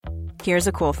Here's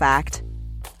a cool fact.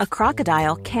 A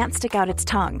crocodile can't stick out its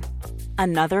tongue.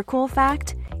 Another cool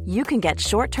fact, you can get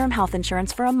short-term health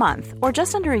insurance for a month or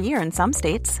just under a year in some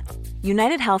states.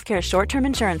 United Healthcare short-term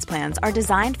insurance plans are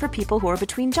designed for people who are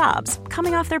between jobs,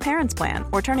 coming off their parents' plan,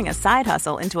 or turning a side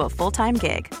hustle into a full-time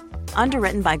gig.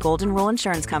 Underwritten by Golden Rule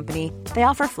Insurance Company, they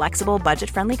offer flexible,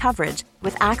 budget-friendly coverage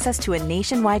with access to a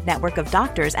nationwide network of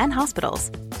doctors and hospitals.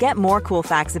 Get more cool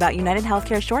facts about United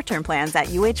Healthcare short-term plans at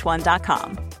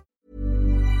uh1.com.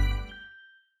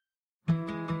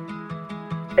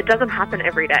 It doesn't happen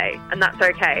every day, and that's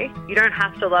okay. You don't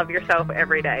have to love yourself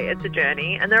every day. It's a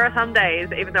journey. And there are some days,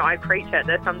 even though I preach it,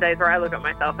 there's some days where I look at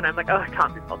myself and I'm like, oh, I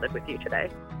can't be bothered with you today.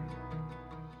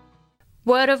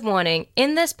 Word of warning,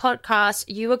 in this podcast,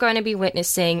 you are going to be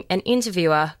witnessing an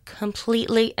interviewer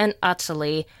completely and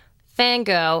utterly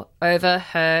fangirl over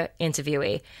her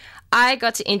interviewee. I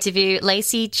got to interview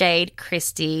Lacey, Jade,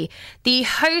 Christie, the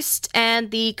host and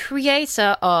the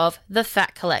creator of The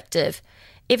Fat Collective.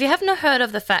 If you haven't heard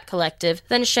of The Fat Collective,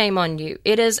 then shame on you.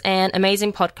 It is an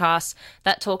amazing podcast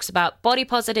that talks about body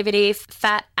positivity,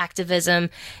 fat activism,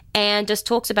 and just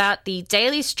talks about the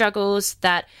daily struggles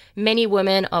that many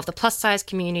women of the plus-size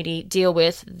community deal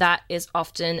with that is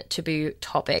often taboo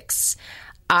topics.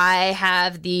 I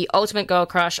have the ultimate girl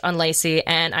crush on Lacey,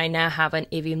 and I now have an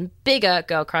even bigger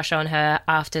girl crush on her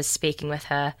after speaking with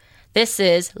her. This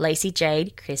is Lacey,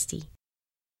 Jade, Christie.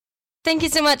 Thank you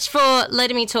so much for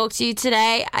letting me talk to you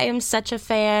today. I am such a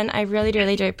fan. I really,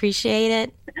 really do appreciate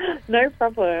it. No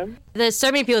problem. There's so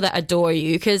many people that adore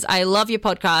you because I love your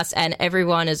podcast and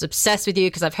everyone is obsessed with you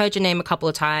because I've heard your name a couple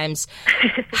of times.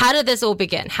 How did this all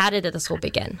begin?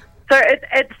 So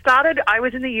it started, I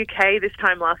was in the UK this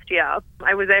time last year.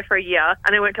 I was there for a year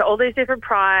and I went to all these different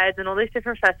prides and all these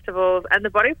different festivals, and the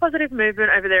body positive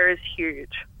movement over there is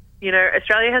huge. You know,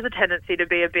 Australia has a tendency to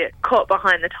be a bit caught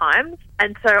behind the times.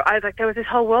 And so I was like, there was this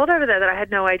whole world over there that I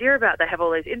had no idea about. They have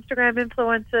all these Instagram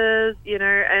influencers, you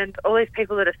know, and all these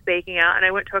people that are speaking out. And I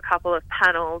went to a couple of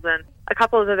panels and a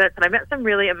couple of events, and I met some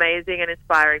really amazing and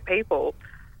inspiring people.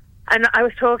 And I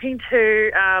was talking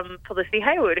to Felicity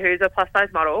Haywood, who's a plus-size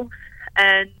model,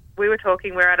 and we were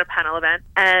at a panel event,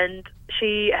 and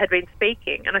she had been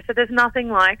speaking. And I said, there's nothing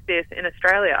like this in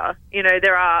Australia. You know,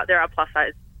 there are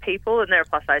plus-size people and there are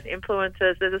plus-size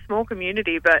influencers. There's a small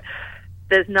community, but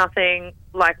there's nothing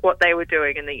like what they were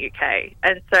doing in the UK.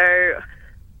 And so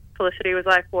Felicity was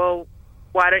like, well,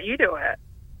 why don't you do it?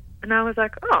 And I was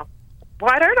like, oh,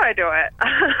 why don't I do it?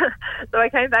 So I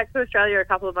came back to Australia a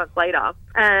couple of months later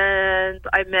and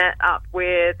I met up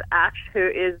with Ash, who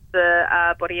is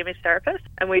the body image therapist,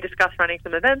 and we discussed running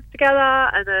some events together.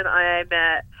 And then I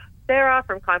met Sarah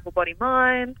from Kindful Body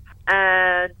Mind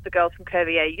and the girls from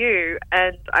Curvy AU,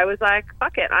 and I was like,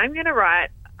 fuck it, I'm going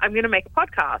to make a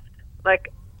podcast.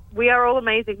 Like, we are all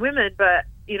amazing women, but,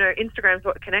 you know, Instagram's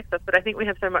what connects us, but I think we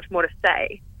have so much more to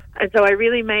say. And so I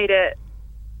really made it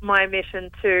my mission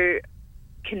to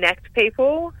connect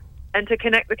people and to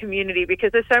connect the community,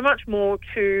 because there's so much more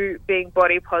to being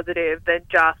body positive than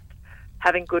just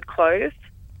having good clothes.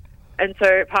 And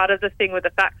so part of the thing with the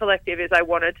Fat Collective is I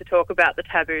wanted to talk about the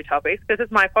taboo topics because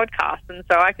it's my podcast, and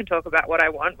so I can talk about what I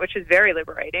want, which is very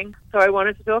liberating. So I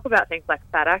wanted to talk about things like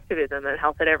fat activism and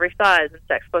health at every size and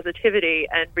sex positivity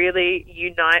and really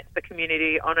unite the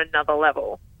community on another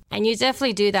level. And you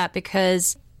definitely do that,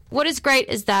 because what is great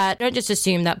is that don't just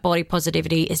assume that body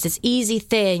positivity is this easy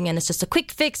thing and it's just a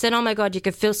quick fix and, oh my God, you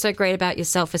could feel so great about your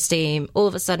self-esteem all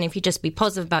of a sudden if you just be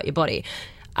positive about your body.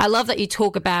 I love that you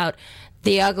talk about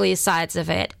the uglier sides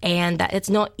of it and that it's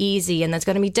not easy, and there's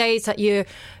going to be days that you're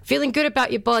feeling good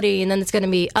about your body and then there's going to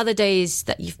be other days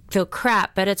that you feel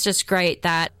crap. But it's just great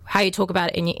that how you talk about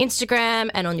it in your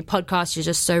Instagram and on your podcast, you're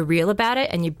just so real about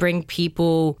it and you bring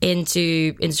people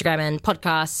into Instagram and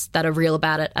podcasts that are real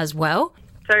about it as well.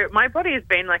 So my body has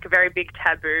been like a very big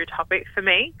taboo topic for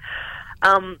me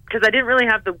because I didn't really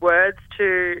have the words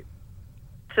to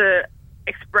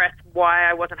express why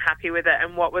I wasn't happy with it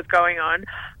and what was going on.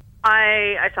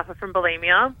 I suffer from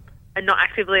bulimia, and not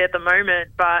actively at the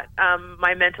moment, but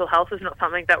my mental health is not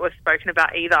something that was spoken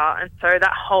about either. And so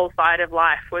that whole side of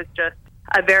life was just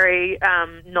a very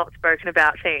not spoken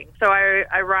about thing. So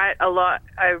I write a lot.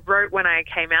 I wrote when I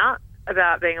came out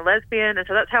about being a lesbian, and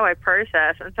so that's how I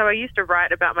process. And so I used to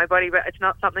write about my body, but it's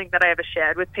not something that I ever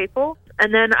shared with people.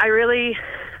 And then I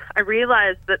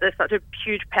realized that there's such a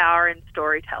huge power in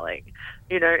storytelling,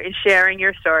 you know, in sharing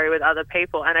your story with other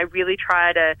people. And I really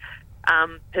try to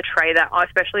portray that,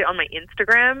 especially on my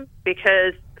Instagram,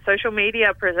 because social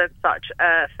media presents such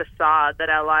a facade that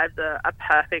our lives are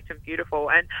perfect and beautiful.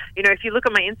 And, you know, if you look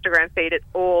at my Instagram feed, it's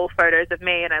all photos of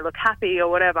me and I look happy or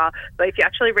whatever. But if you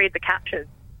actually read the captions,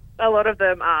 a lot of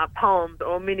them are poems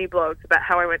or mini blogs about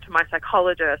how I went to my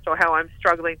psychologist or how I'm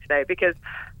struggling today, because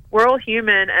we're all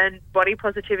human, and body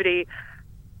positivity,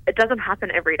 it doesn't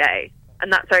happen every day,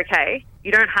 and that's okay.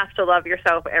 You don't have to love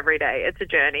yourself every day. It's a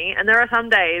journey, and there are some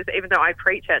days, even though I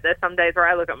preach it, there's some days where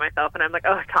I look at myself and I'm like,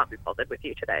 oh, I can't be bothered with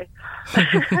you today.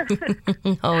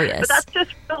 Oh, yes. But that's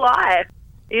just the life,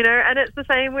 you know, and it's the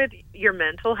same with your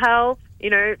mental health. You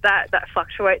know, that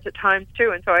fluctuates at times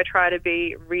too, and so I try to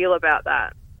be real about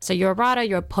that. So you're a writer,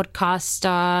 you're a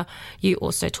podcaster, you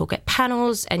also talk at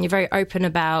panels, and you're very open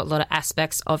about a lot of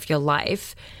aspects of your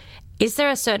life. Is there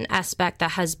a certain aspect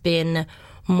that has been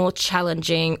more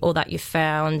challenging, or that you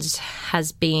found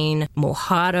has been more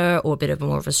harder or a bit of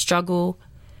more of a struggle?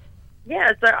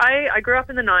 Yeah, so I grew up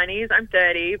in the 90s. I'm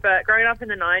 30, but growing up in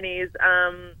the 90s,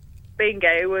 being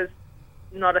gay was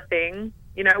not a thing.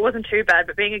 You know, it wasn't too bad,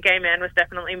 but being a gay man was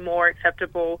definitely more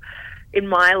acceptable in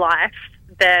my life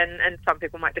than, and some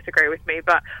people might disagree with me,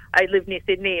 but I lived near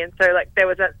Sydney, and so like there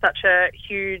was such a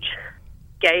huge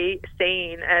gay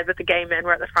scene, but the gay men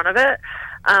were at the front of it.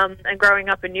 And growing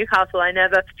up in Newcastle, I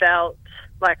never felt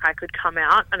like I could come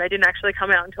out, and I didn't actually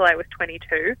come out until I was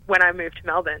 22 when I moved to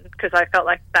Melbourne, because I felt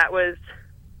like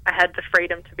I had the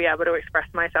freedom to be able to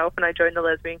express myself, and I joined the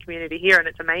lesbian community here, and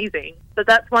it's amazing. So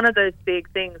that's one of those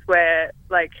big things where,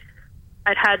 like,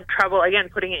 I'd had trouble, again,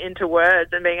 putting it into words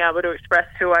and being able to express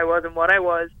who I was and what I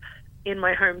was in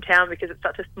my hometown, because it's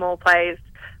such a small place.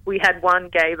 We had one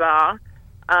gay bar,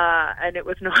 and it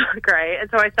was not great.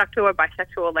 And so I stuck to a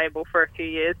bisexual label for a few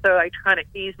years, so I kind of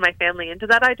eased my family into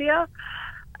that idea.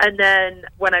 And then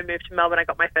when I moved to Melbourne, I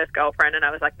got my first girlfriend, and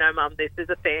I was like, no, Mum, this is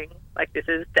a thing. Like, this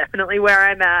is definitely where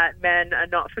I'm at. Men are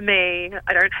not for me.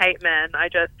 I don't hate men.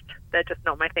 They're just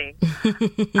not my thing.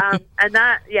 And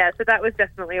so that was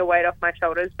definitely a weight off my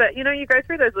shoulders. But, you know, you go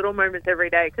through those little moments every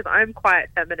day, because I'm quite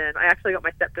feminine. I actually got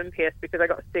my septum pierced because I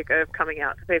got sick of coming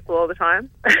out to people all the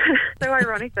time. So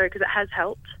ironic, though, because it has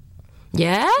helped.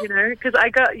 Yeah? You know, because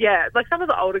like some of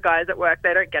the older guys at work,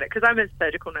 they don't get it, because I'm a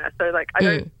surgical nurse, so like I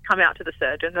don't come out to the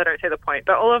surgeons, I don't see the point,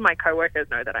 but all of my co-workers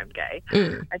know that I'm gay.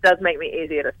 It does make me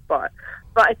easier to spot.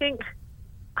 But I think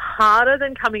harder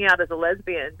than coming out as a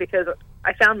lesbian, because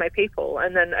I found my people,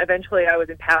 and then eventually I was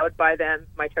empowered by them,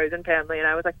 my chosen family, and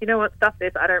I was like, you know what, stuff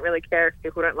this, I don't really care if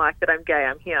people don't like that I'm gay,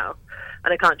 I'm here,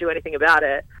 and I can't do anything about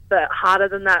it. But harder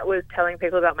than that was telling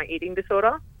people about my eating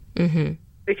disorder. Mm-hmm.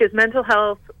 Because mental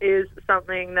health is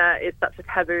something that is such a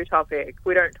taboo topic.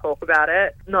 We don't talk about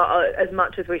it, not as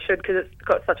much as we should, because it's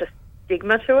got such a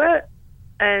stigma to it.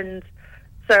 And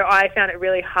so I found it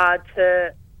really hard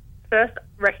to first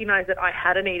recognize that I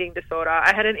had an eating disorder.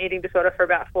 I had an eating disorder for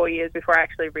about 4 years before I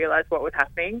actually realized what was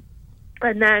happening.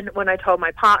 And then when I told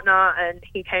my partner, and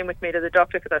he came with me to the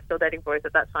doctor, because I was still dating boys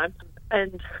at that time,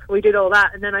 and we did all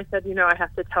that. And then I said, you know, I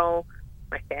have to tell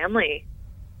my family,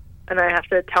 and I have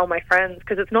to tell my friends,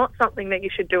 because it's not something that you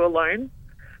should do alone.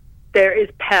 There is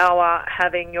power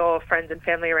having your friends and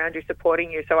family around you supporting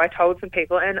you. So I told some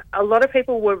people, and a lot of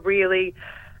people were really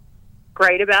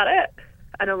great about it,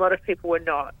 and a lot of people were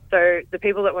not. So the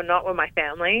people that were not were my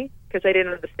family, because they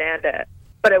didn't understand it.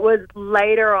 But it was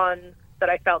later on that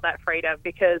I felt that freedom,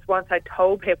 because once I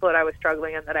told people that I was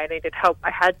struggling and that I needed help,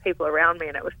 I had people around me,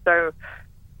 and it was so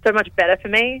much better for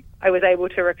me. I was able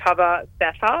to recover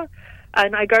better.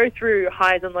 And I go through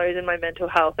highs and lows in my mental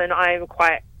health, and I'm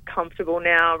quite comfortable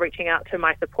now reaching out to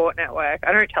my support network.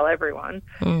 I don't tell everyone,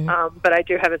 but I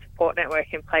do have a support network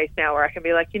in place now where I can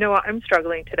be like, you know what, I'm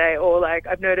struggling today, or like,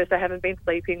 I've noticed I haven't been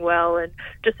sleeping well, and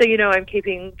just so you know, I'm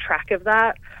keeping track of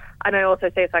that. And I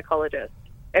also see a psychologist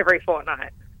every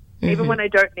fortnight. Even when I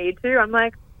don't need to, I'm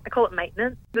like, I call it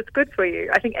maintenance. It's good for you.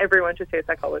 I think everyone should see a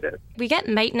psychologist. We get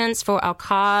maintenance for our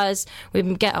cars, we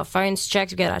get our phones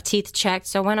checked, we get our teeth checked,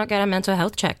 so why not get our mental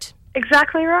health checked?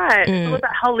 Exactly right. It's all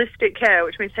about holistic care,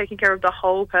 which means taking care of the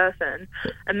whole person,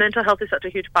 and mental health is such a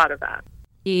huge part of that.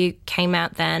 You came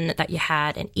out then that you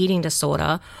had an eating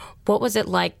disorder. What was it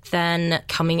like then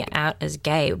coming out as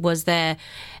gay? Was there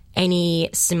any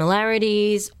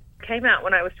similarities? Came out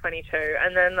when I was 22,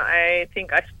 and then I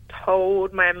think I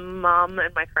told my mum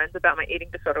and my friends about my eating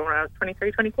disorder when I was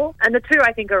 23, 24. And the two,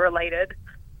 I think, are related.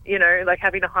 You know, like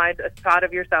having to hide a part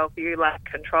of yourself, you lack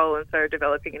control, and so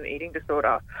developing an eating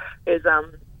disorder is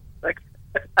like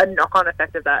a knock-on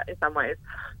effect of that in some ways.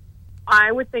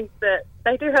 I would think that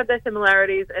they do have their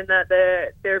similarities in that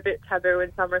they're a bit taboo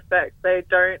in some respects.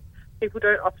 People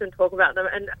don't often talk about them,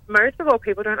 and most of all,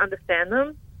 people don't understand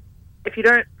them. If you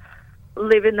don't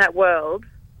live in that world,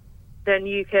 then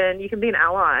you can be an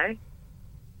ally,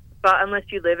 but unless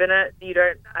you live in it, you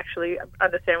don't actually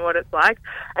understand what it's like.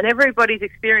 And everybody's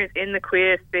experience in the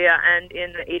queer sphere and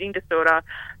in the eating disorder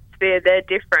they're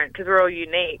different because we're all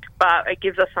unique, but it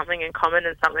gives us something in common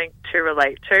and something to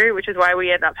relate to, which is why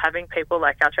we end up having people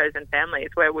like our chosen families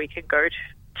where we can go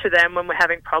to them when we're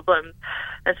having problems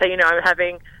and say, I'm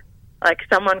having, like,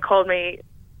 someone called me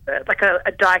like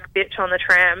a dyke bitch on the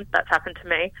tram. That's happened to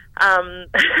me.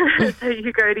 So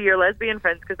you go to your lesbian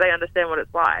friends because they understand what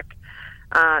it's like.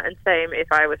 And same if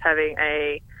I was having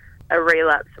a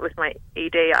relapse with my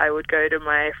ED, I would go to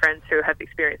my friends who have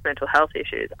experienced mental health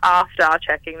issues after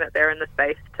checking that they're in the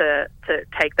space to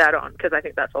take that on, because I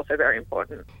think that's also very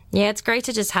important. Yeah, it's great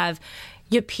to just have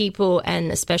your people,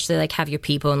 and especially like have your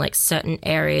people in like certain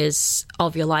areas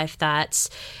of your life that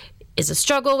is a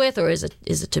struggle with or is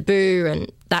a taboo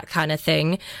and that kind of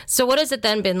thing. So what has it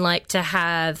then been like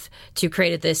to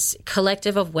created this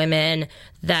collective of women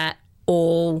that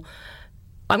all,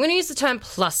 I'm going to use the term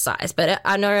plus size, but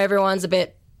I know everyone's a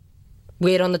bit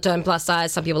weird on the term plus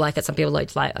size. Some people like it, some people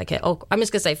don't like it. Oh, I'm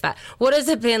just going to say fat. What has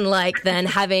it been like then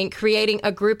creating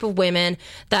a group of women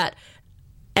that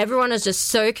everyone is just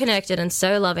so connected and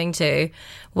so loving to?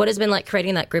 What has been like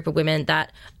creating that group of women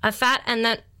that are fat and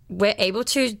that we're able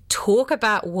to talk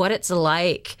about what it's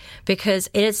like, because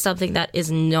it is something that is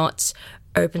not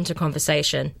open to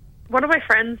conversation? One of my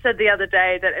friends said the other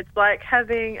day that it's like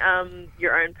having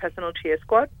your own personal cheer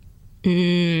squad.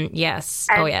 Yes.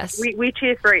 And yes. We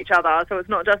cheer for each other, so it's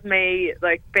not just me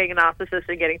like being a narcissist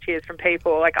and getting cheers from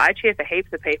people. Like, I cheer for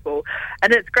heaps of people,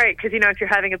 and it's great because if you're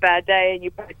having a bad day and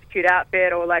you post a cute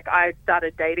outfit, or like I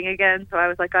started dating again, so I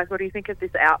was like, guys, what do you think of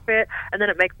this outfit? And then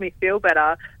it makes me feel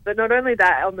better. But not only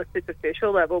that, on the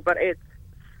superficial level, but it's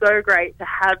so great to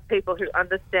have people who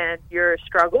understand your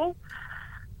struggle.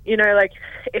 Like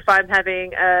if I'm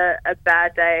having a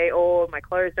bad day, or my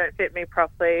clothes don't fit me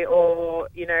properly, or,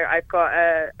 I've got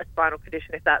a spinal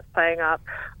condition, if that's playing up,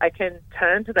 I can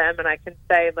turn to them and I can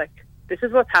say, like, this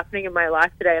is what's happening in my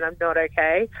life today and I'm not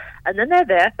okay. And then they're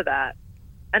there for that.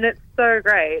 And it's so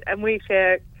great. And we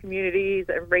share communities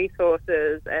and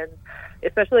resources, and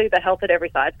especially the Health at Every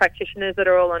Size practitioners that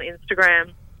are all on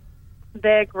Instagram.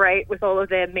 They're great with all of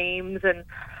their memes and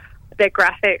their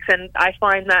graphics, and I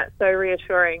find that so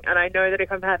reassuring. And I know that if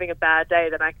I'm having a bad day,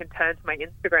 then I can turn to my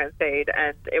Instagram feed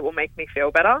and it will make me feel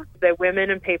better. They're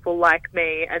women and people like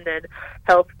me, and then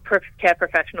health care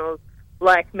professionals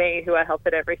like me who are Health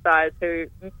at Every Size, who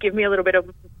give me a little bit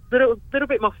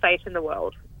more faith in the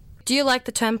world. Do you like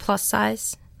the term plus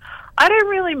size? I don't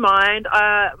really mind.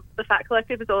 The Fat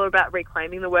Collective is all about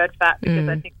reclaiming the word fat, because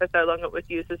I think for so long it was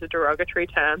used as a derogatory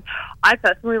term. I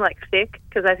personally like thick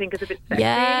because I think it's a bit sexy.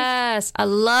 Yes, I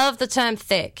love the term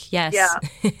thick. Yes.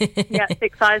 Yeah,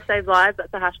 thick size saves lives.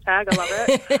 That's a hashtag. I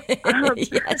love it.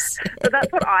 Yes. So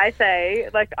that's what I say,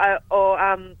 or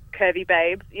curvy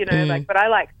babes, but I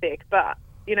like thick. But,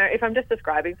 if I'm just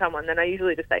describing someone, then I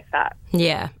usually just say fat.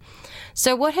 Yeah.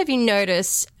 So what have you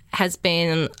noticed has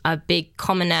been a big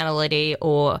commonality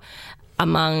or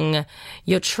among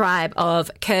your tribe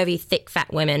of curvy, thick,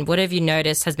 fat women? What have you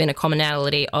noticed has been a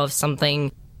commonality of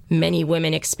something many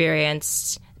women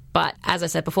experienced, but as I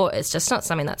said before, it's just not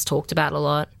something that's talked about a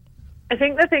lot? I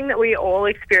think the thing that we all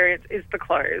experience is the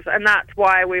clothes, and that's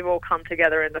why we've all come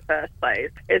together in the first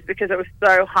place, is because it was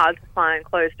so hard to find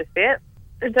clothes to fit.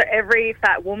 And so every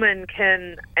fat woman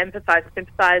can empathise and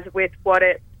sympathise with what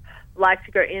it's like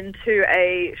to go into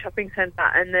a shopping centre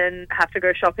and then have to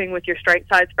go shopping with your straight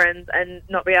size friends and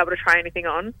not be able to try anything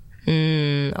on.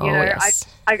 Yes.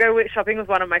 I go shopping with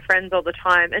one of my friends all the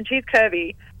time, and she's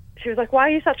curvy. She was like, why are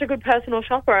you such a good personal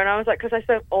shopper? And I was like, because I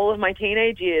spent all of my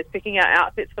teenage years picking out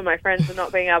outfits for my friends and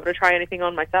not being able to try anything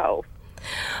on myself.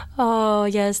 Oh,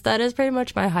 yes, that is pretty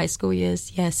much my high school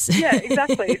years, yes. Yeah,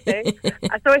 exactly. See?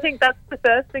 So I think that's the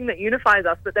first thing that unifies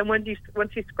us. But then once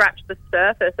you scratch the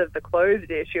surface of the clothes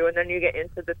issue, and then you get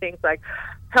into the things like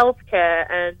healthcare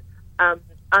and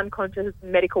unconscious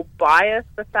medical bias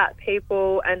for fat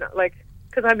people, and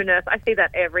because I'm a nurse, I see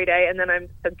that every day, and then I'm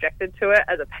subjected to it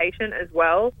as a patient as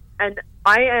well. And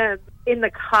I am in the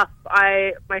cusp.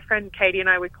 My friend Katie and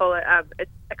I would call it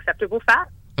it's acceptable fat.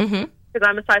 Mm-hmm. Because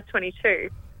I'm a size 22,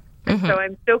 so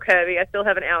I'm still curvy. I still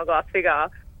have an hourglass figure,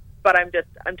 but I'm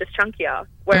just chunkier.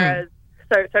 Whereas,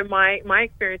 so my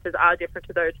experiences are different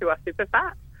to those who are super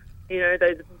fat.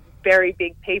 Those very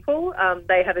big people,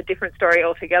 they have a different story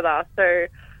altogether. So,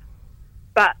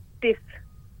 but this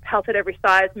Health at Every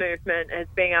Size movement is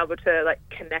being able to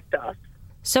connect us.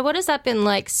 So, what has that been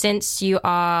like since you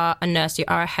are a nurse? You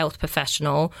are a health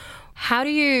professional. How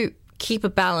do you keep a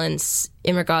balance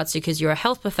in regards to, because you're a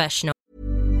health professional?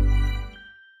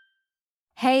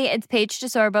 Hey, it's Paige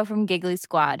DeSorbo from Giggly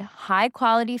Squad. High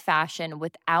quality fashion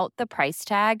without the price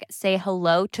tag. Say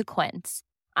hello to Quince.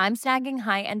 I'm snagging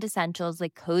high-end essentials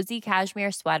like cozy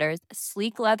cashmere sweaters,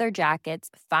 sleek leather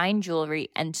jackets, fine jewelry,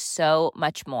 and so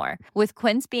much more. With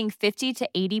Quince being 50 to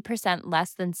 80%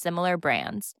 less than similar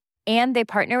brands. And they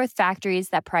partner with factories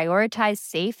that prioritize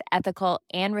safe, ethical,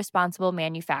 and responsible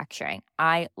manufacturing.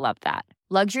 I love that.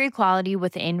 Luxury quality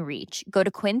within reach. Go to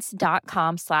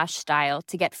quince.com/style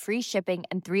to get free shipping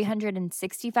and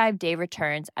 365-day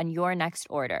returns on your next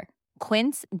order.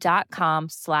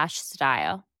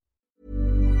 Quince.com/style.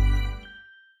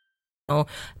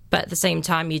 But at the same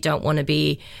time, you don't want to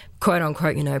be, quote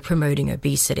unquote, promoting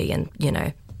obesity and,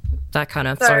 that kind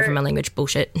of, sorry for my language,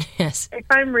 bullshit. Yes. If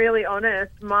I'm really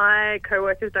honest, my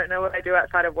coworkers don't know what I do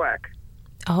outside of work.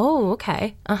 Oh,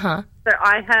 okay. Uh-huh. So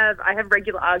I have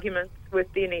regular arguments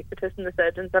with the anaesthetists and the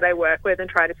surgeons that I work with and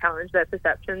try to challenge their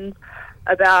perceptions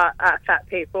about fat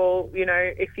people.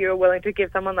 If you're willing to give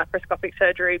someone laparoscopic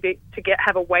surgery to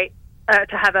have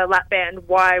a lap band,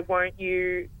 why won't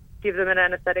you give them an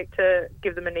anaesthetic to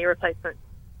give them a knee replacement?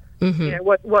 Mm-hmm.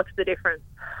 What's the difference?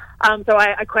 So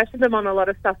I question them on a lot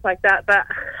of stuff like that, but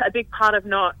a big part of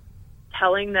not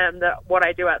telling them that what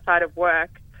I do outside of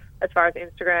work, as far as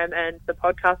Instagram and the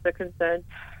podcast are concerned,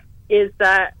 is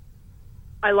that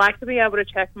I like to be able to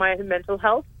check my mental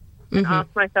health and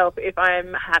ask myself if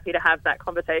I'm happy to have that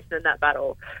conversation and that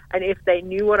battle. And if they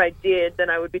knew what I did, then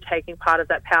I would be taking part of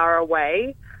that power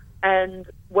away. And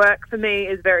work for me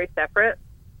is very separate.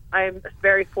 I'm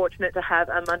very fortunate to have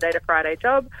a Monday to Friday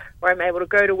job where I'm able to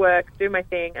go to work, do my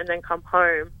thing, and then come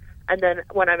home. And then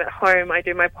when I'm at home, I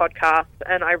do my podcast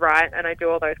and I write and I do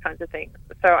all those kinds of things.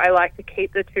 So I like to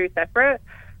keep the two separate.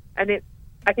 And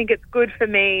I think it's good for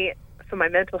me, for my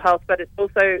mental health, but it's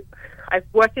also, I've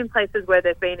worked in places where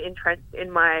they've been entrenched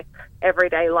in my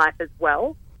everyday life as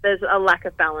well. There's a lack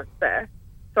of balance there.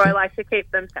 So I like to keep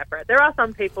them separate. There are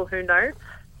some people who know,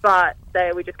 but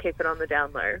we just keep it on the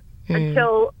down low.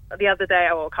 Until the other day,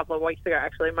 or a couple of weeks ago,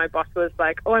 actually, my boss was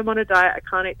like, "Oh, I'm on a diet. I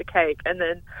can't eat the cake." And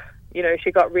then,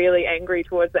 she got really angry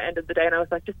towards the end of the day, and I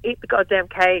was like, "Just eat the goddamn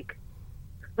cake.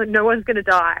 Like, no one's going to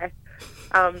die."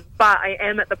 But I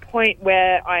am at the point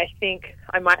where I think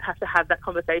I might have to have that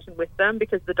conversation with them,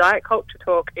 because the diet culture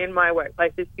talk in my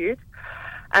workplace is huge.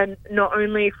 And not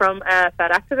only from a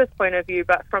fat activist point of view,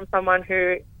 but from someone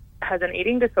who has an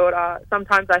eating disorder,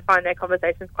 sometimes I find their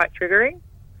conversations quite triggering.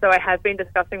 So I have been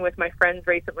discussing with my friends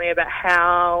recently about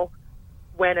how,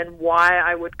 when and why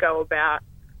I would go about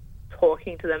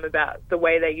talking to them about the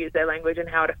way they use their language and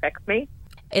how it affects me.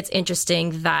 It's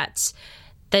interesting that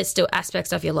there's still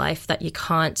aspects of your life that you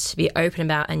can't be open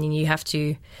about, and you have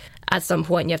to, at some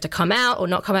point, you have to come out or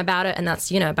not come about it, and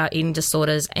that's, about eating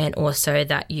disorders, and also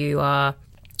that you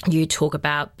talk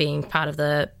about being part of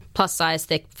the plus-size,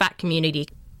 thick, fat community.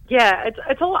 Yeah,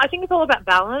 it's all. I think it's all about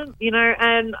balance,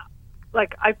 and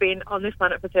I've been on this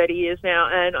planet for 30 years now,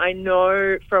 and I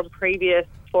know from previous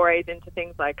forays into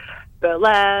things like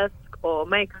burlesque or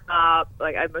makeup,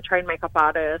 I'm a trained makeup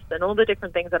artist, and all the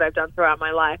different things that I've done throughout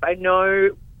my life, I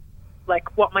know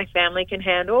what my family can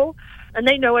handle, and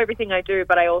they know everything I do,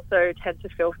 but I also tend to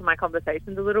filter my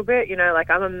conversations a little bit.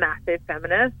 I'm a massive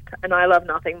feminist, and I love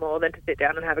nothing more than to sit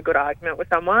down and have a good argument with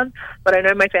someone, but I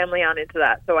know my family aren't into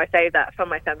that, so I save that for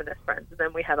my feminist friends, and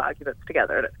then we have arguments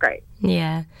together, and it's great.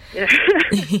 Yeah.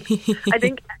 I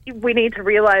think we need to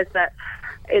realise that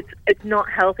it's not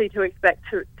healthy to expect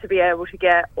to be able to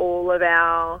get all of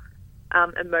our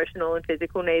emotional and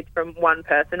physical needs from one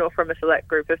person or from a select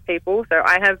group of people. So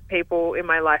I have people in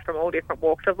my life from all different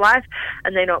walks of life,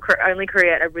 and they not only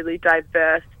create a really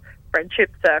diverse friendship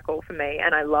circle for me,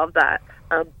 and I love that.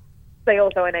 They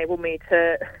also enable me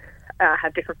to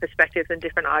have different perspectives and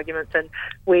different arguments, and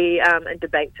and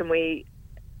debates, and we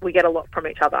get a lot from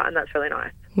each other, and that's really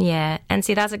nice. Yeah, and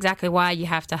see, that's exactly why you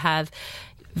have to have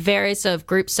various sort of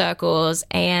group circles,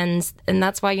 and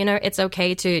that's why, it's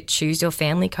okay to choose your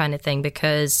family kind of thing,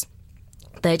 because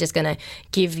they're just going to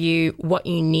give you what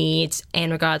you need in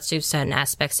regards to certain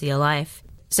aspects of your life.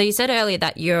 So you said earlier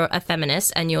that you're a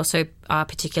feminist, and you also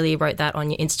particularly wrote that on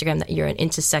your Instagram, that you're an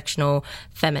intersectional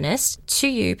feminist. To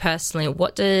you personally,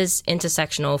 what does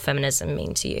intersectional feminism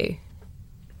mean to you?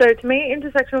 So to me,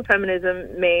 intersectional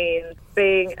feminism means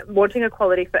wanting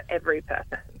equality for every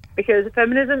person. Because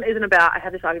feminism isn't about, I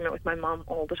have this argument with my mum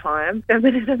all the time,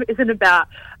 feminism isn't about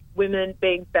women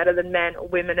being better than men, or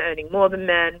women earning more than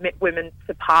men, women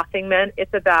surpassing men.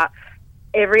 It's about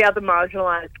every other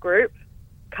marginalised group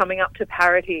coming up to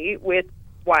parity with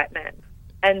white men.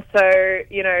 And so,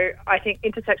 I think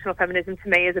intersectional feminism to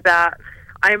me is about,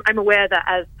 I'm aware that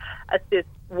as a cis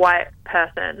white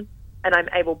person, and I'm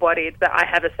able-bodied, that I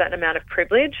have a certain amount of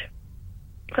privilege.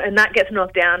 and that gets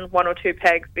knocked down one or two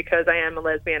pegs because I am a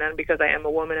lesbian and because I am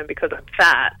a woman and because I'm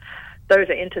fat. Those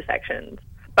are intersections.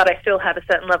 But I still have a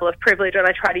certain level of privilege, and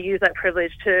I try to use that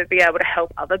privilege to be able to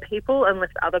help other people and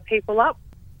lift other people up.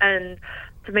 And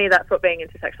to me, that's what being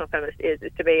intersectional feminist is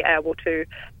to be able to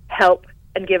help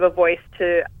and give a voice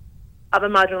to other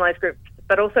marginalised groups,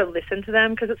 but also listen to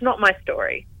them, because it's not my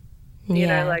story. You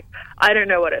know, like, I don't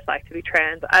know what it's like to be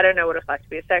trans. I don't know what it's like to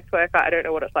be a sex worker. I don't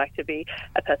know what it's like to be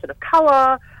a person of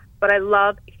colour. But I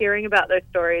love hearing about those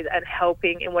stories and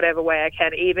helping in whatever way I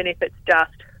can, even if it's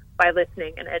just by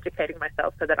listening and educating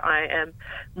myself so that I am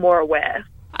more aware.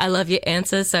 I love your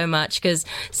answer so much, because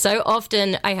so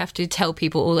often I have to tell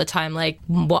people all the time, like,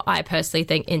 what I personally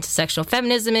think intersectional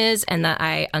feminism is, and that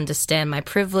I understand my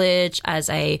privilege as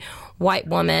a white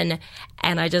woman.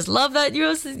 And I just love that your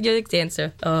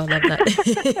answer. Oh, I love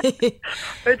that.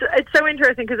 It's so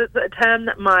interesting, because it's a term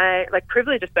that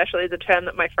privilege especially is a term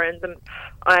that my friends and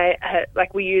I,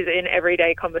 we use in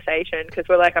everyday conversation, because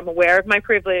we're like, I'm aware of my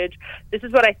privilege. This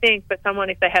is what I think, but someone,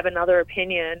 if they have another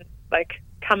opinion,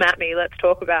 come at me, let's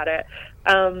talk about it.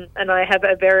 And I have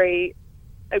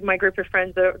my group of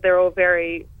friends, they're all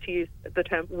very, to use the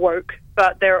term, woke,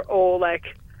 but they're all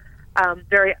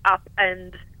very up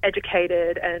and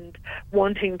educated and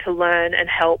wanting to learn and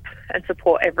help and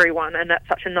support everyone. And that's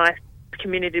such a nice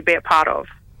community to be a part of.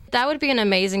 That would be an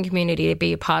amazing community to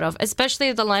be a part of,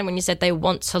 especially the line when you said they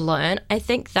want to learn. I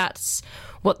think that's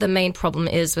what the main problem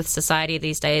is with society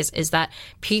these days, is that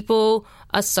people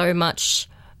are so much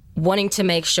wanting to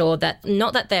make sure that,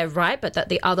 not that they're right, but that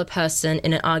the other person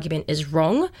in an argument is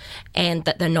wrong, and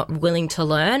that they're not willing to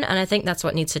learn. And I think that's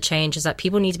what needs to change, is that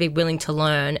people need to be willing to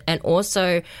learn. And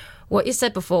also, what you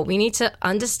said before, we need to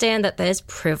understand that there's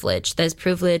privilege. There's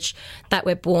privilege that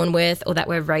we're born with or that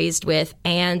we're raised with.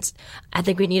 And I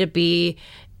think we need to be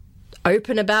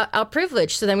open about our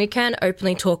privilege, so then we can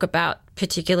openly talk about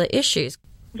particular issues.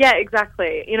 Yeah,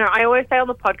 exactly. You know, I always say on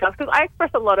the podcast, because I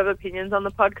express a lot of opinions on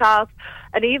the podcast,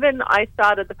 and even I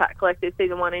started the Fat Collective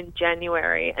Season 1 in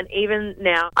January, and even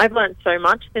now I've learned so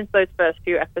much since those first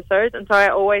few episodes. And so I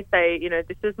always say, you know,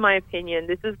 this is my opinion,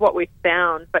 this is what we've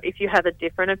found, but if you have a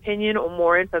different opinion or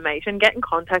more information, get in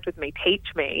contact with me, teach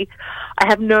me. I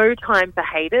have no time for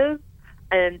haters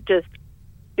and just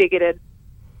bigoted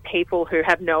people who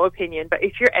have no opinion. But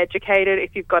if you're educated,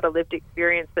 if you've got a lived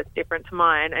experience that's different to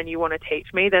mine and you want to teach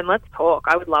me, then let's talk.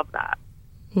 I would love that.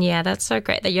 Yeah, that's so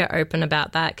great that you're open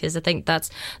about that, because I think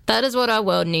that is what our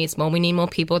world needs more. We need more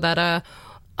people that are,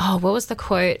 what was the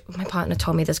quote? My partner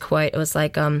told me this quote. It was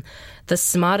like, the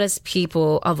smartest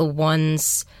people are the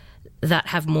ones that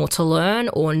have more to learn,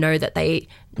 or know that the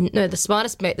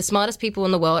smartest people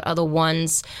in the world are the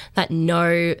ones that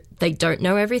know they don't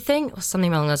know everything, or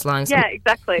something along those lines. Yeah,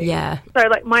 exactly. Yeah. So,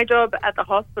 my job at the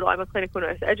hospital, I'm a clinical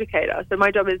nurse educator, so my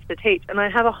job is to teach, and I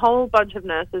have a whole bunch of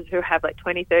nurses who have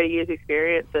 20, 30 years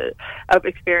experience,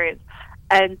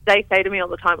 and they say to me all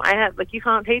the time, you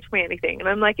can't teach me anything. And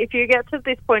I'm like, if you get to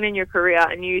this point in your career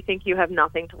and you think you have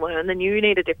nothing to learn, then you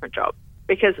need a different job.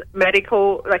 Because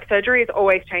medical, surgery is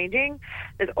always changing.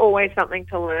 There's always something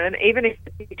to learn. Even if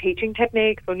it's new teaching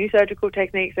techniques or new surgical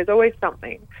techniques, there's always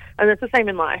something. And it's the same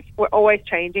in life. We're always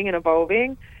changing and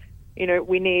evolving. You know,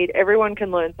 everyone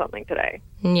can learn something today.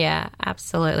 Yeah,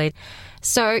 absolutely.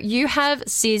 So you have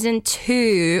Season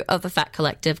 2 of the Fat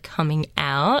Collective coming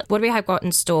out. What do we have got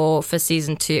in store for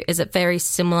Season 2? Is it very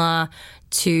similar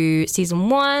to Season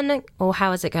 1, or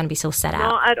how is it going to be still set out?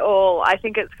 Not at all. I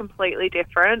think it's completely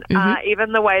different. Mm-hmm.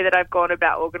 Even the way that I've gone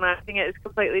about organising it is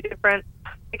completely different.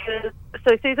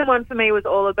 So Season 1 for me was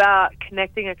all about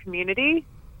connecting a community,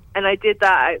 and I did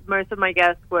that. Most of my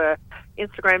guests were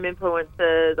Instagram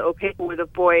influencers or people with a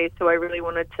voice who I really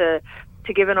wanted to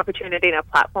give an opportunity and a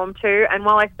platform to. And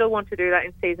while I still want to do that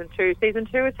in Season 2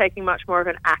 is taking much more of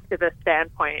an activist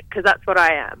standpoint, because that's what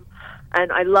I am.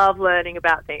 And I love learning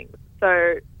about things.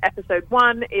 So Episode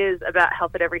 1 is about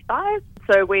health at every size.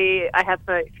 So I have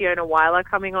Fiona Weiler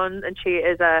coming on, and she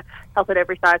is a health at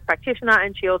every size practitioner,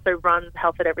 and she also runs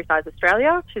Health at Every Size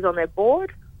Australia. She's on their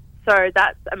board. So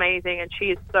that's amazing, and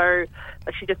she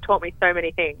just taught me so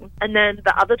many things. And then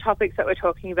the other topics that we're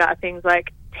talking about are things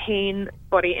like teen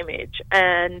body image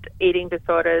and eating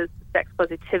disorders, sex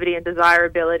positivity and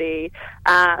desirability,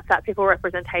 fat people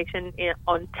representation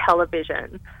on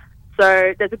television.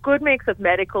 So there's a good mix of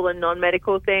medical and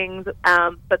non-medical things,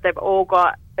 but they all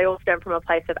stem from a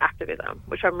place of activism,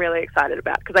 which I'm really excited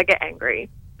about because I get angry.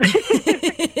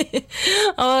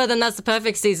 Oh, then that's the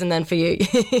perfect season then for you.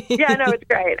 Yeah, no, it's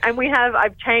great. And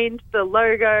I've changed the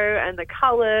logo and the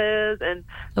colours, and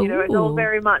it's all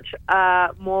very much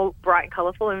more bright and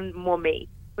colourful and more me.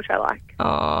 which I like.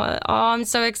 Oh, I'm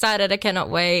so excited. I cannot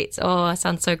wait. Oh, it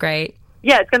sounds so great.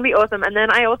 Yeah, it's going to be awesome. And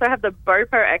then I also have the BOPO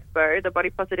Expo, the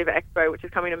Body Positive Expo, which is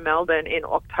coming to Melbourne in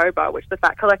October, which the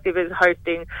Fat Collective is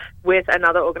hosting with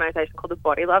another organisation called the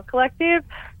Body Love Collective.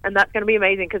 And that's going to be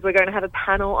amazing because we're going to have a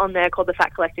panel on there called the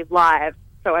Fat Collective Live.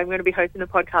 So I'm going to be hosting the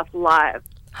podcast live.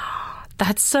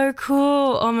 That's so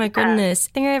cool. Oh, my goodness.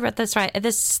 I think I read this right.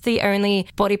 This is the only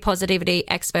body positivity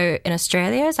expo in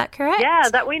Australia. Is that correct? Yeah,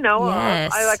 that we know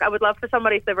yes. of. I would love for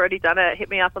somebody, if they've already done it, hit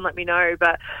me up and let me know.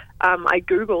 But I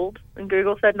Googled, and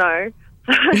Google said no.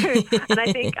 And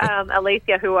I think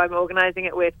Alicia, who I'm organising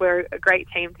it with, we're a great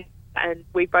team, and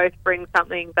we both bring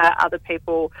something that other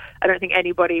people, I don't think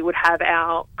anybody would have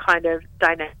our kind of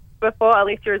dynamic before.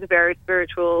 Alicia is very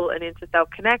spiritual and into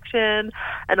self-connection,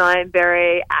 and I'm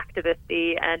very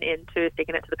activisty and into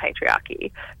sticking it to the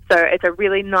patriarchy. So it's a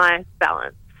really nice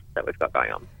balance that we've got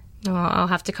going on. Oh, I'll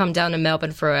have to come down to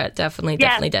Melbourne for it. Definitely.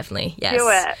 Yes. Do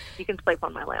it. You can sleep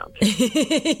on my lounge.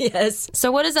 Yes.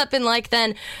 So what has that been like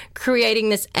then, creating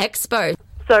this expo?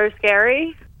 So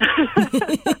scary.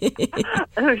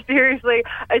 Seriously,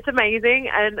 it's amazing.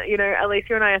 And, you know,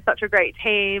 Alicia and I are such a great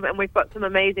team, and we've got some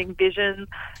amazing visions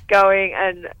going,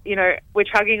 and, you know, we're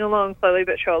chugging along slowly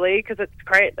but surely because it's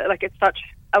great. Like, it's such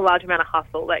a large amount of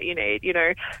hustle that you need, you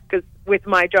know, because with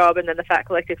my job and then the Fat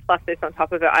Collective plus this on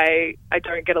top of it, I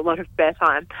don't get a lot of spare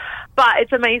time. But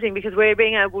it's amazing because we're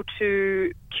being able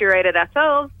to curate it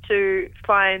ourselves, to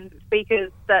find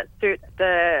speakers that suit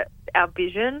our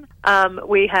vision.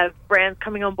 We have brands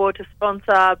coming on board to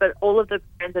sponsor, but all of the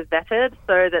brands are vetted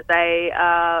so that they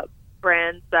are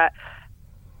brands that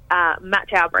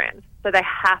match our brand. So they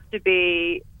have to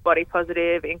be body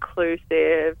positive,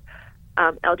 inclusive,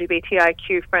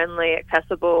 LGBTIQ friendly,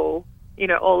 accessible, you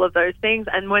know, all of those things.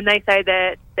 And when they say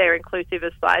that they're inclusive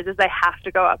as sizes, they have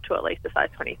to go up to at least a size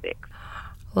 26.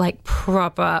 Like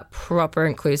proper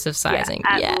inclusive sizing.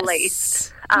 Yeah, at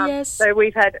least. Yes. So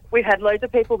we've had loads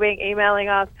of people emailing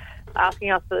us,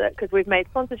 asking us for that, because we've made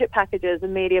sponsorship packages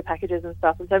and media packages and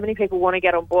stuff, and so many people want to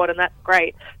get on board, and that's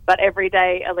great. But every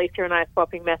day, Alicia and I are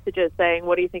swapping messages saying,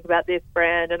 what do you think about this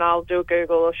brand? And I'll do a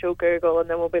Google, or she'll Google, and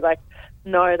then we'll be like,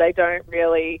 no, they don't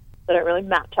really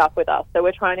match up with us. So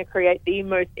we're trying to create the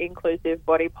most inclusive,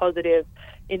 body positive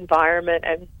environment,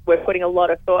 and we're putting a lot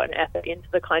of thought and effort into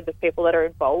the kinds of people that are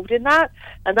involved in that,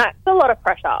 and that's a lot of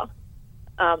pressure.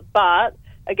 But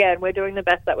again, we're doing the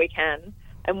best that we can,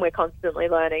 and we're constantly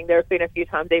learning. There have been a few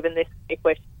times, even this week,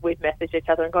 where we've messaged each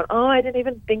other and gone, oh, I didn't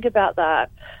even think about that.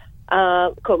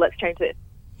 Cool, let's change this.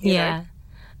 Yeah.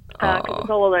 Because it's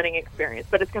all a learning experience.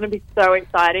 But it's going to be so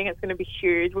exciting. It's going to be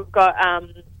huge. We've got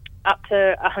up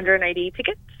to 180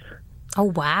 tickets. Oh,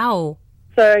 wow.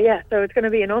 So it's going to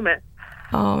be enormous.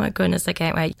 Oh, my goodness, I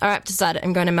can't wait. All right, I've decided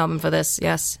I'm going to Melbourne for this,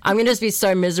 yes. I'm going to just be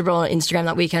so miserable on Instagram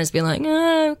that weekend, just be like,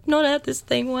 no, not at this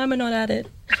thing. Why am I not at it?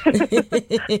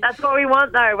 That's what we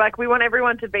want, though. Like, we want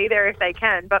everyone to be there if they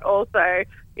can, but also,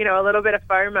 you know, a little bit of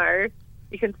FOMO.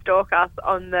 You can stalk us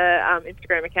on the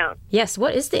Instagram account. Yes,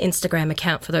 what is the Instagram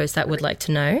account for those that would like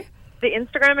to know? The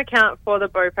Instagram account for the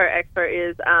BOPO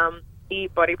Expo is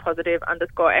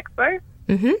 @bodypositive_expo.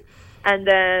 Mm-hmm. And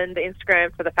then the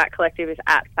Instagram for the Fat Collective is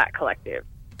 @FatCollective.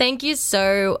 Thank you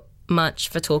so much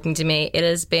for talking to me. It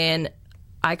has been,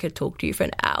 I could talk to you for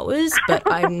hours, but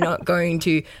I'm not going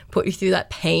to put you through that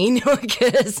pain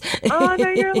because... Oh, no,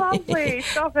 you're lovely.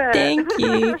 Stop it. Thank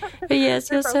you. But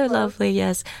yes, you're so lovely,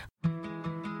 yes.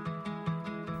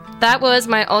 That was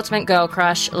my ultimate girl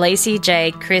crush, Lacey,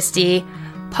 Jade, Christie,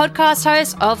 podcast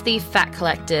host of the Fat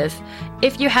Collective.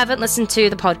 If you haven't listened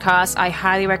to the podcast, I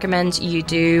highly recommend you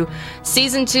do.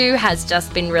 Season 2 has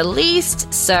just been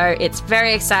released, so it's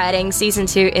very exciting. Season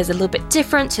 2 is a little bit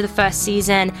different to the first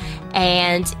season,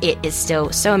 and it is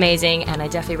still so amazing, and I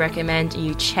definitely recommend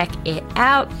you check it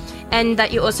out. And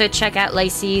that you also check out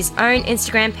Lacey's own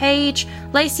Instagram page,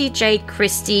 Lacey Jade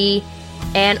Christie,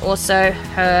 and also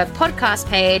her podcast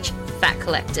page, Fat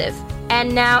Collective.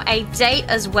 And now a date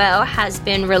as well has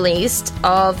been released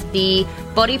of the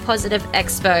Body Positive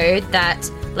Expo that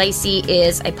Lacey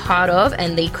is a part of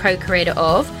and the co-creator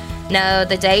of. Now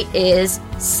the date is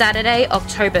Saturday,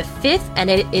 October 5th, and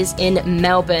it is in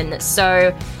Melbourne.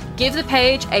 So give the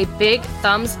page a big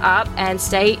thumbs up and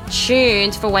stay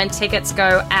tuned for when tickets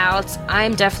go out.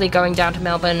 I'm definitely going down to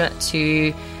Melbourne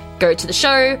to go to the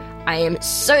show. I am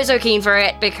so keen for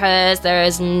it because there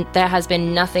has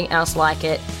been nothing else like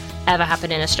it ever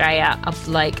happened in Australia of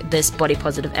like this Body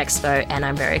Positive Expo, and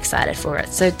I'm very excited for it.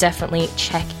 So definitely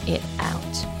check it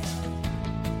out.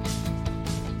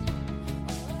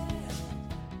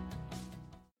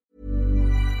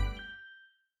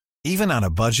 Even on a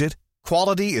budget,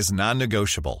 quality is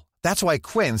non-negotiable. That's why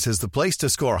Quince is the place to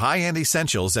score high-end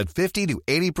essentials at 50 to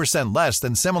 80% less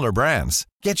than similar brands.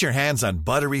 Get your hands on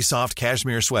buttery soft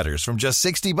cashmere sweaters from just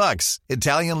 $60,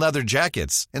 Italian leather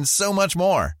jackets, and so much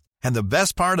more. And the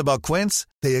best part about Quince,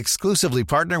 they exclusively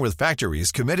partner with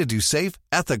factories committed to safe,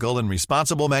 ethical, and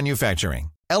responsible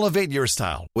manufacturing. Elevate your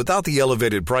style without the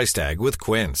elevated price tag with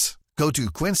Quince. Go to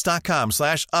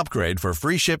quince.com/upgrade for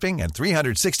free shipping and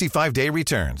 365-day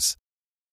returns.